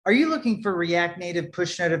Are you looking for React Native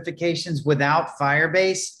push notifications without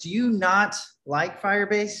Firebase? Do you not like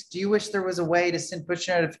Firebase? Do you wish there was a way to send push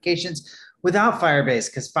notifications without Firebase?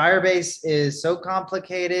 Because Firebase is so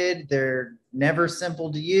complicated. They're never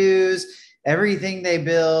simple to use. Everything they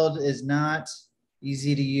build is not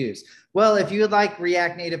easy to use. Well, if you would like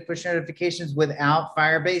React Native push notifications without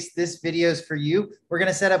Firebase, this video is for you. We're going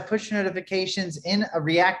to set up push notifications in a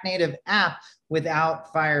React Native app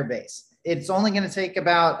without Firebase. It's only going to take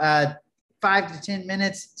about 5 to 10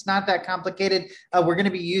 minutes. It's not that complicated. We're going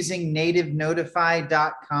to be using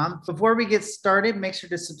nativenotify.com. Before we get started, make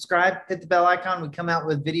sure to subscribe, hit the bell icon. We come out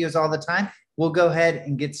with videos all the time. We'll go ahead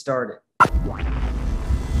and get started.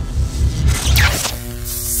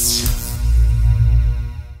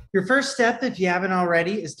 Your first step, if you haven't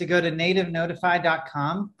already, is to go to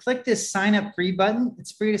nativenotify.com. Click this sign up free button.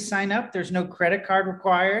 It's free to sign up. There's no credit card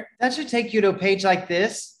required. That should take you to a page like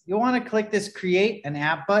this. You'll want to click this create an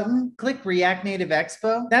app button. Click React Native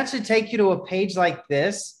Expo. That should take you to a page like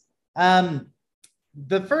this.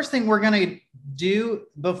 The first thing we're going to do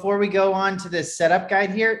before we go on to this setup guide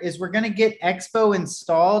here is we're going to get Expo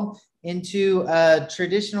installed into a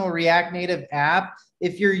traditional React Native app.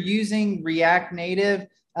 If you're using React Native,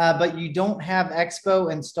 but you don't have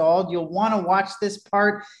Expo installed, you'll want to watch this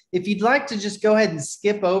part. If you'd like to just go ahead and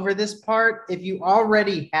skip over this part, if you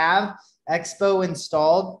already have Expo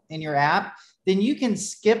installed in your app, then you can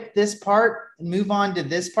skip this part and move on to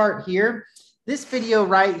this part here. This video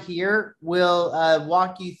right here will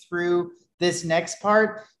walk you through this next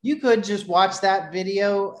part. You could just watch that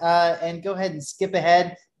video and go ahead and skip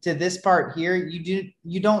ahead to this part here.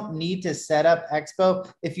 You don't need to set up Expo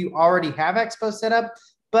if you already have Expo set up.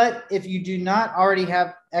 But if you do not already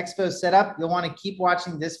have Expo set up, you'll want to keep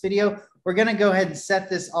watching this video. We're going to go ahead and set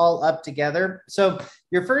this all up together. So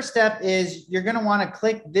your first step is you're going to want to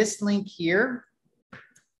click this link here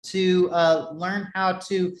to learn how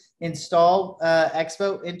to install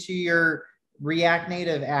Expo into your React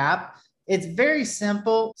Native app. It's very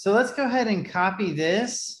simple. So let's go ahead and copy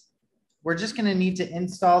this. We're just going to need to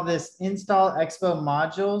install this Install Expo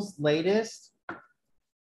Modules latest.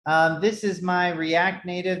 This is my React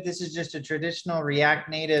Native. This is just a traditional React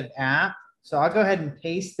Native app. So I'll go ahead and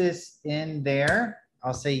paste this in there.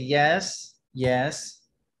 I'll say yes, yes.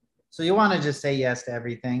 So you want to just say yes to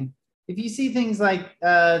everything. If you see things like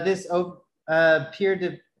this peer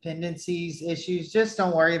dependencies issues, just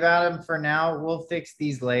don't worry about them for now. We'll fix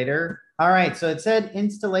these later. All right, so it said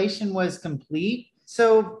installation was complete.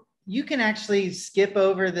 So you can actually skip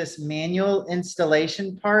over this manual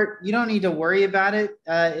installation part. You don't need to worry about it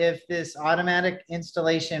if this automatic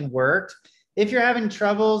installation worked. If you're having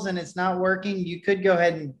troubles and it's not working, you could go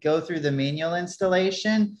ahead and go through the manual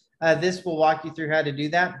installation. This will walk you through how to do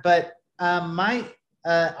that. But my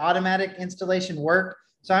automatic installation worked.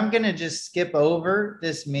 So I'm going to just skip over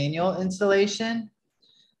this manual installation.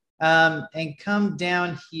 And come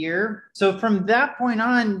down here. So from that point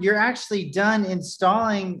on, you're actually done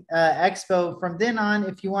installing Expo. From then on,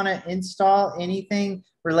 if you want to install anything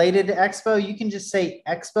related to Expo, you can just say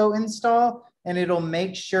Expo install, and it'll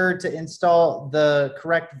make sure to install the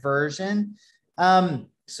correct version.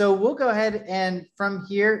 So we'll go ahead and from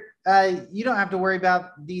here, you don't have to worry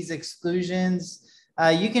about these exclusions.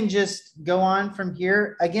 You can just go on from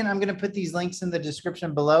here. Again, I'm going to put these links in the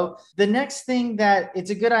description below. The next thing that it's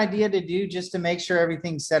a good idea to do just to make sure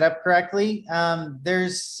everything's set up correctly,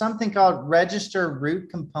 there's something called register root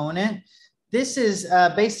component. This is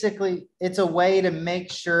basically, it's a way to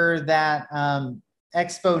make sure that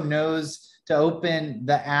Expo knows to open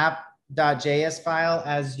the app.js file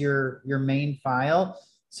as your main file.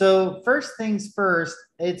 So first things first,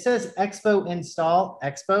 it says Expo install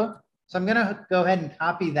Expo. So I'm going to go ahead and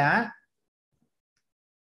copy that.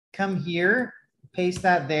 Come here, paste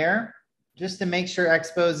that there, just to make sure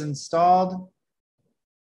Expo is installed.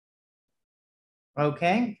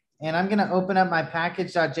 Okay, and I'm going to open up my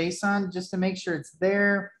package.json just to make sure it's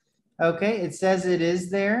there. Okay, it says it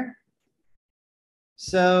is there.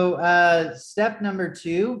 So step number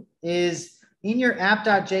 2 is in your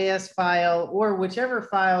app.js file, or whichever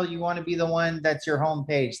file you want to be the one that's your home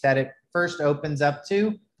page that it first opens up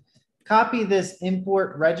to. Copy this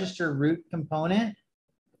import register root component.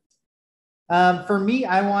 For me,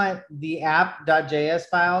 I want the app.js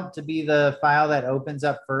file to be the file that opens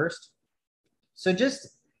up first. So just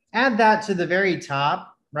add that to the very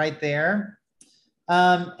top right there.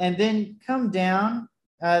 And then come down.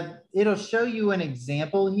 It'll show you an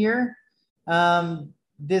example here.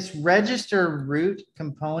 This register root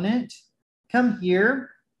component, come here.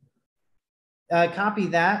 Copy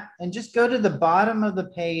that and just go to the bottom of the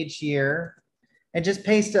page here and just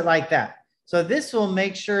paste it like that. So this will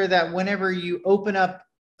make sure that whenever you open up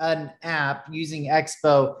an app using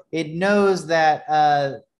Expo, it knows that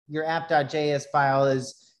your app.js file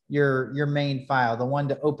is your main file, the one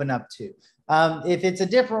to open up to. If it's a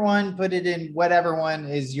different one, put it in whatever one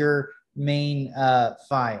is your main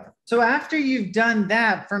file. So after you've done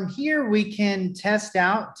that, from here we can test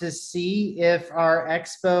out to see if our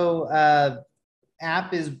Expo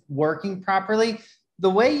app is working properly. The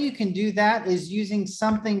way you can do that is using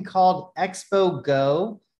something called Expo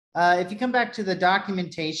Go. If you come back to the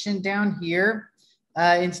documentation down here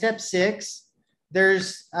in step 6,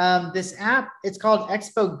 there's this app. It's called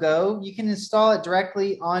Expo Go. You can install it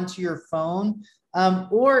directly onto your phone,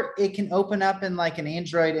 or it can open up in like an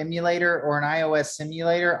Android emulator or an iOS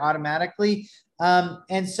simulator automatically.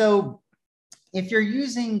 And so if you're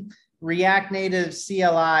using React Native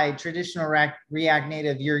CLI, traditional React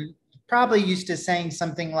Native, you're probably used to saying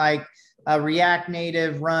something like React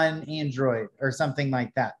Native run Android or something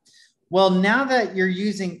like that. Well, now that you're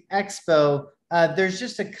using Expo, there's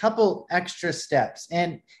just a couple extra steps.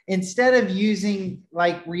 And instead of using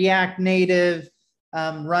like React Native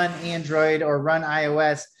run Android or run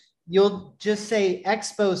iOS, you'll just say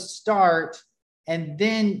Expo start, and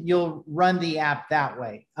then you'll run the app that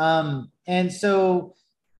way. And so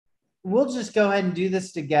we'll just go ahead and do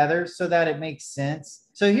this together so that it makes sense.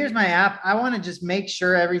 So here's my app. I want to just make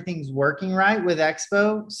sure everything's working right with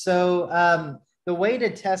Expo. So the way to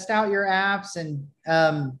test out your apps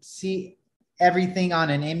and see everything on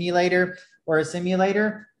an emulator or a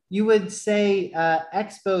simulator, you would say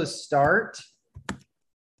Expo start.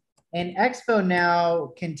 And Expo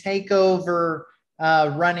now can take over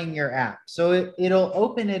running your app. So it'll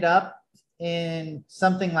open it up in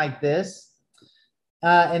something like this.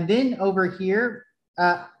 And then over here,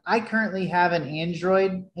 I currently have an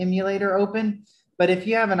Android emulator open, but if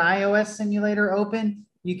you have an iOS simulator open,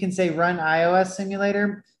 you can say run iOS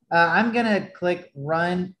simulator. I'm gonna click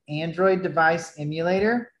run Android device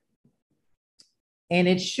emulator, and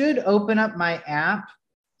it should open up my app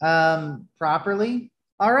properly.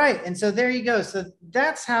 All right, and so there you go. So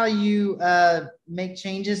that's how you make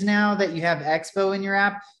changes now that you have Expo in your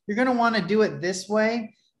app. You're gonna wanna do it this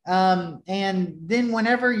way. And then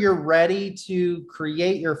whenever you're ready to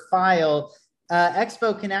create your file,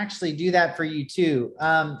 Expo can actually do that for you too.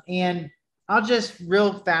 And I'll just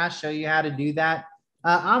real fast show you how to do that.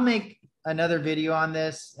 I'll make another video on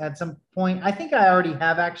this at some point. I think I already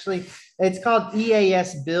have actually. It's called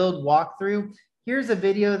EAS build walkthrough. Here's a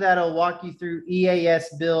video that'll walk you through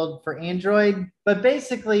EAS build for Android. But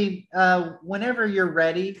basically, whenever you're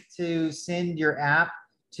ready to send your app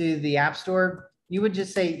to the App Store, you would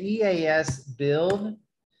just say EAS build,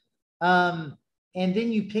 and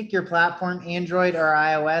then you pick your platform, Android or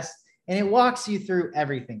iOS, and it walks you through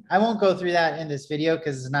everything. I won't go through that in this video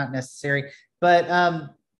because it's not necessary, but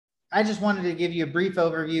I just wanted to give you a brief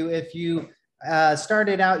overview. If you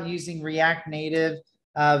started out using React Native,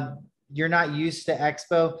 you're not used to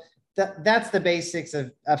Expo, that's the basics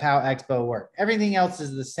of how Expo works. Everything else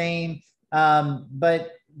is the same,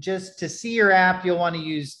 but just to see your app, you'll want to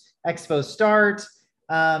use Expo start,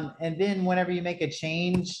 and then whenever you make a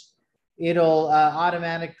change, it'll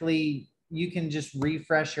automatically, you can just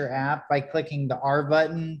refresh your app by clicking the R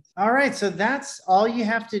button. All right, so that's all you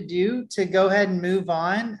have to do to go ahead and move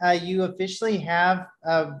on. You officially have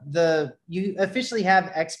Expo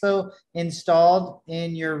installed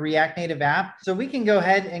in your React Native app. So we can go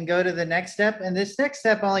ahead and go to the next step, and this next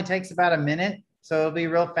step only takes about a minute, so it'll be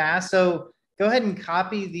real fast. So go ahead and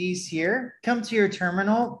copy these here. Come to your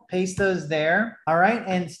terminal, paste those there. All right,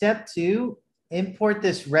 and step 2, import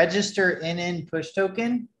this register NN push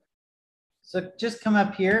token. So just come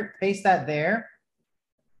up here, paste that there.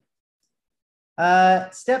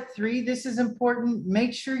 Step 3, this is important.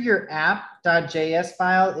 Make sure your app.js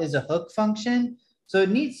file is a hook function. So it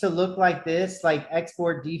needs to look like this, like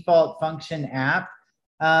export default function app.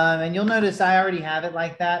 And you'll notice I already have it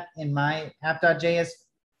like that in my app.js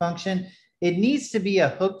function. It needs to be a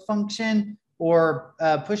hook function, or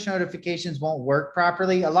push notifications won't work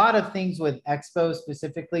properly. A lot of things with Expo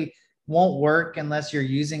specifically won't work unless you're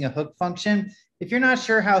using a hook function. If you're not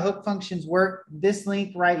sure how hook functions work, this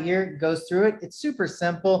link right here goes through it. It's super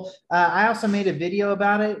simple. I also made a video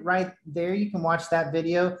about it right there. You can watch that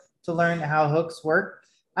video to learn how hooks work.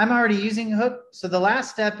 I'm already using a hook. So the last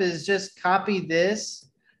step is just copy this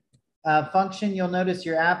function. You'll notice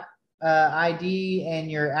your app ID and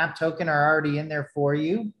your app token are already in there for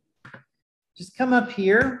you. Just come up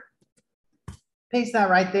here, paste that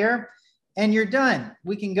right there, and you're done.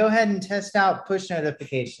 We can go ahead and test out push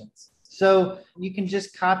notifications. So you can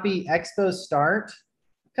just copy Expo start,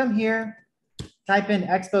 come here, type in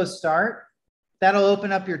Expo start, that'll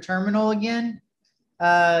open up your terminal again. Go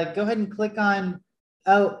ahead and click on,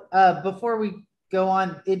 before we go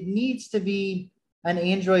on, it needs to be an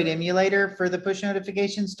Android emulator for the push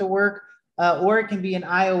notifications to work, or it can be an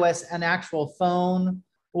iOS, an actual phone,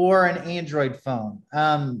 or an Android phone.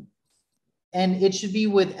 And it should be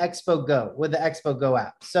with Expo Go, with the Expo Go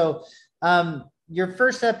app. So your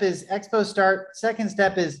first step is Expo Start. Second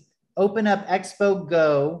step is open up Expo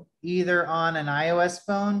Go, either on an iOS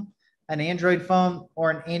phone, an Android phone,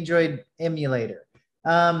 or an Android emulator.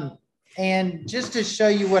 And just to show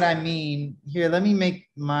you what I mean, here, let me make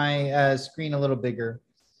my screen a little bigger.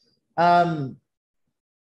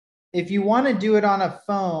 If you want to do it on a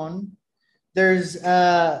phone, there's,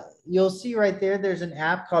 you'll see right there, there's an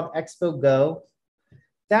app called Expo Go.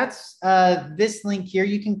 That's this link here.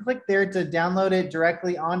 You can click there to download it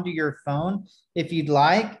directly onto your phone if you'd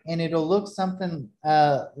like, and it'll look something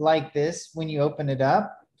like this when you open it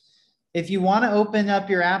up. If you want to open up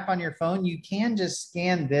your app on your phone, you can just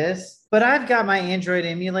scan this, but I've got my Android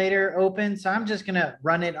emulator open, so I'm just going to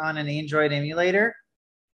run it on an Android emulator.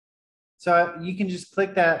 So you can just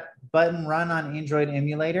click that button, run on Android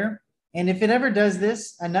emulator. And if it ever does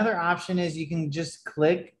this, another option is you can just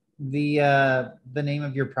click the name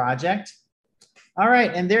of your project. All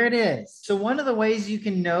right, and there it is. So one of the ways you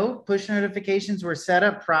can know push notifications were set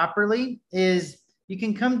up properly is you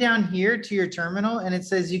can come down here to your terminal and it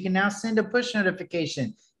says you can now send a push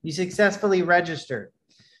notification. You successfully registered.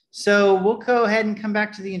 So we'll go ahead and come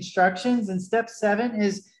back to the instructions. And step 7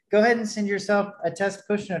 is go ahead and send yourself a test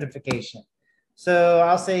push notification. So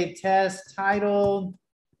I'll say test title,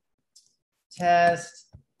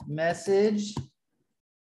 test message.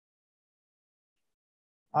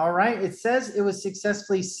 All right, it says it was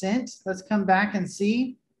successfully sent. Let's come back and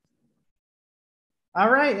see. All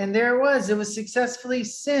right, and there it was successfully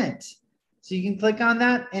sent. So you can click on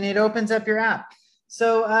that and it opens up your app.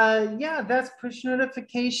 So yeah, that's push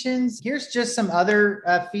notifications. Here's just some other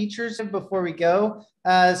features before we go.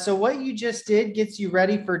 So what you just did gets you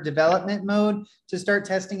ready for development mode to start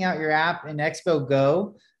testing out your app in Expo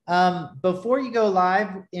Go. Before you go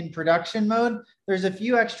live in production mode, there's a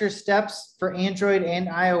few extra steps for Android and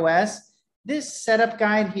iOS. This setup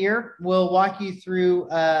guide here will walk you through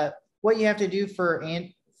what you have to do for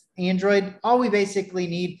Android. All we basically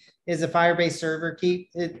need is a Firebase server key,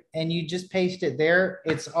 and you just paste it there.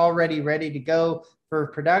 It's already ready to go for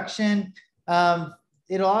production.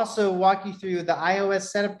 It'll also walk you through the iOS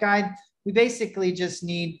setup guide. We basically just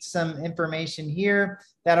need some information here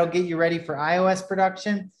that'll get you ready for iOS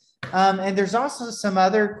production. And there's also some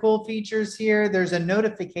other cool features here. There's a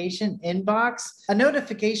notification inbox. A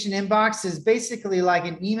notification inbox is basically like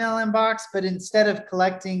an email inbox, but instead of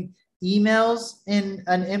collecting emails in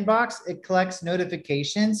an inbox, it collects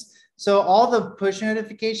notifications. So all the push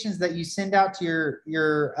notifications that you send out to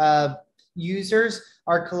your users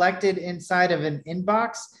are collected inside of an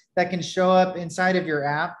inbox that can show up inside of your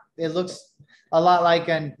app. It looks a lot like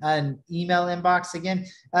an email inbox again.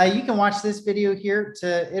 You can watch this video here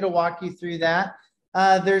it'll walk you through that.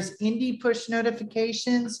 There's indie push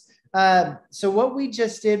notifications. So what we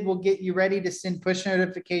just did will get you ready to send push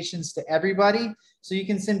notifications to everybody. So you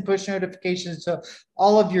can send push notifications to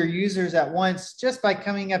all of your users at once just by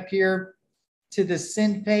coming up here to the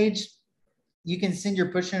send page. You can send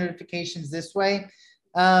your push notifications this way.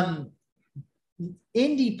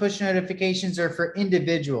 Indie push notifications are for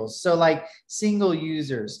individuals, so like single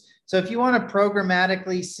users. So if you want to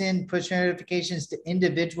programmatically send push notifications to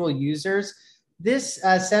individual users, this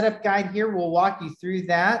setup guide here will walk you through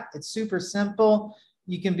that. It's super simple.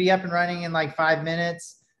 You can be up and running in like 5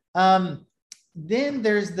 minutes. Then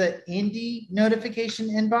there's the indie notification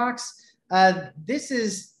inbox. This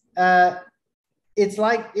is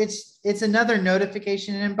it's another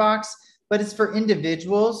notification inbox, but it's for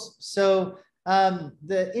individuals. So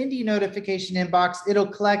the indie notification inbox, it'll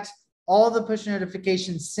collect all the push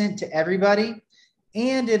notifications sent to everybody,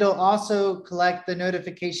 and it'll also collect the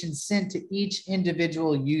notifications sent to each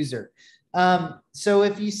individual user. So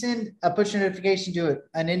if you send a push notification to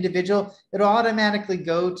an individual, it'll automatically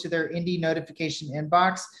go to their indie notification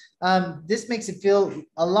inbox. This makes it feel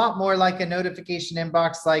a lot more like a notification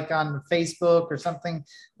inbox like on Facebook or something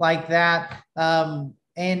like that.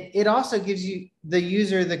 And it also gives you the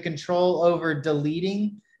user the control over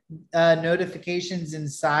deleting notifications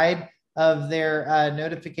inside of their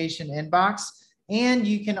notification inbox. And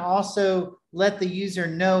you can also let the user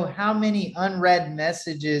know how many unread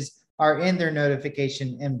messages are in their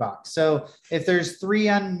notification inbox. So if there's 3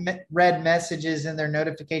 unread messages in their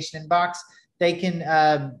notification inbox, they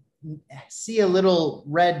can see a little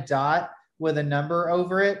red dot with a number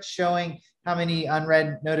over it showing how many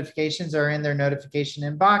unread notifications are in their notification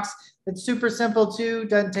inbox. It's super simple too,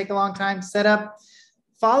 doesn't take a long time to set up.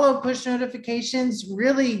 Follow push notifications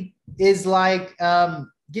really is like,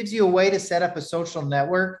 gives you a way to set up a social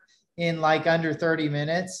network in like under 30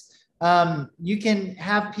 minutes. You can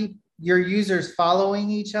have your users following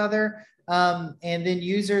each other, and then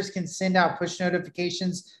users can send out push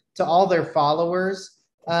notifications to all their followers.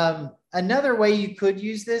 Another way you could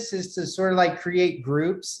use this is to sort of like create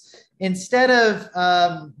groups instead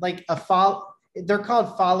of like a follow. They're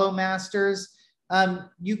called follow masters.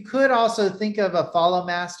 You could also think of a follow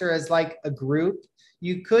master as like a group.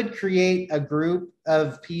 You could create a group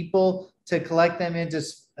of people to collect them into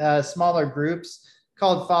smaller groups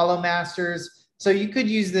called follow masters. So you could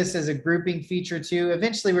use this as a grouping feature too.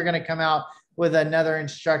 Eventually, we're going to come out with another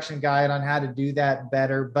instruction guide on how to do that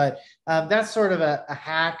better. But that's sort of a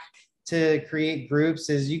hack to create groups,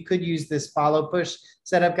 is you could use this follow push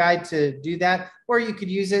setup guide to do that, or you could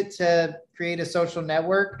use it to create a social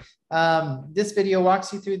network. This video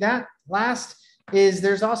walks you through that. Last is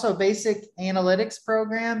there's also a basic analytics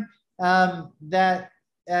program that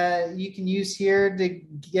you can use here to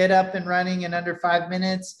get up and running in under 5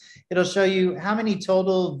 minutes. It'll show you how many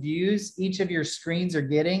total views each of your screens are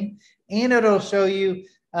getting, and it'll show you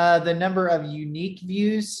the number of unique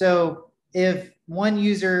views. So if one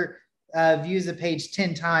user views a page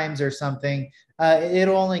 10 times or something,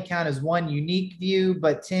 it'll only count as one unique view,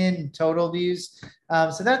 but 10 total views.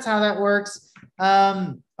 So that's how that works.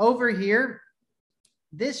 Over here,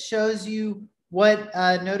 this shows you what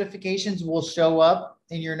notifications will show up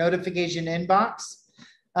in your notification inbox.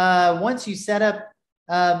 Once you set up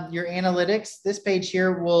your analytics, this page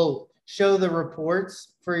here will show the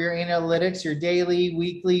reports for your analytics, your daily,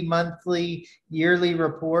 weekly, monthly, yearly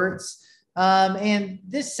reports. And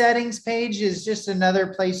this settings page is just another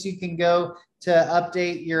place you can go to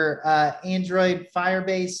update your Android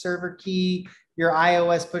Firebase server key, your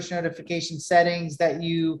iOS push notification settings that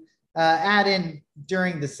you add in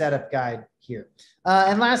during the setup guide here.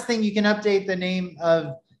 And last thing, you can update the name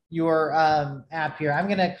of your app here. I'm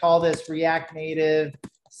going to call this React Native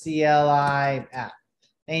CLI app,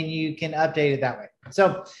 and you can update it that way.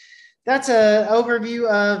 So that's an overview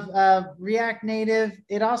of React Native.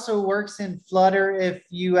 It also works in Flutter. If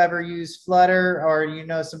you ever use Flutter, or you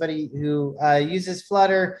know somebody who uses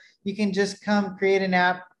Flutter, you can just come create an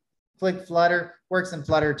app, click Flutter, works in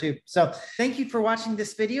Flutter too. So thank you for watching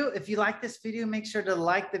this video. If you like this video, make sure to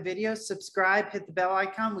like the video, subscribe, hit the bell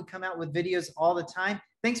icon. We come out with videos all the time.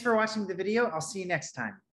 Thanks for watching the video. I'll see you next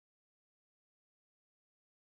time.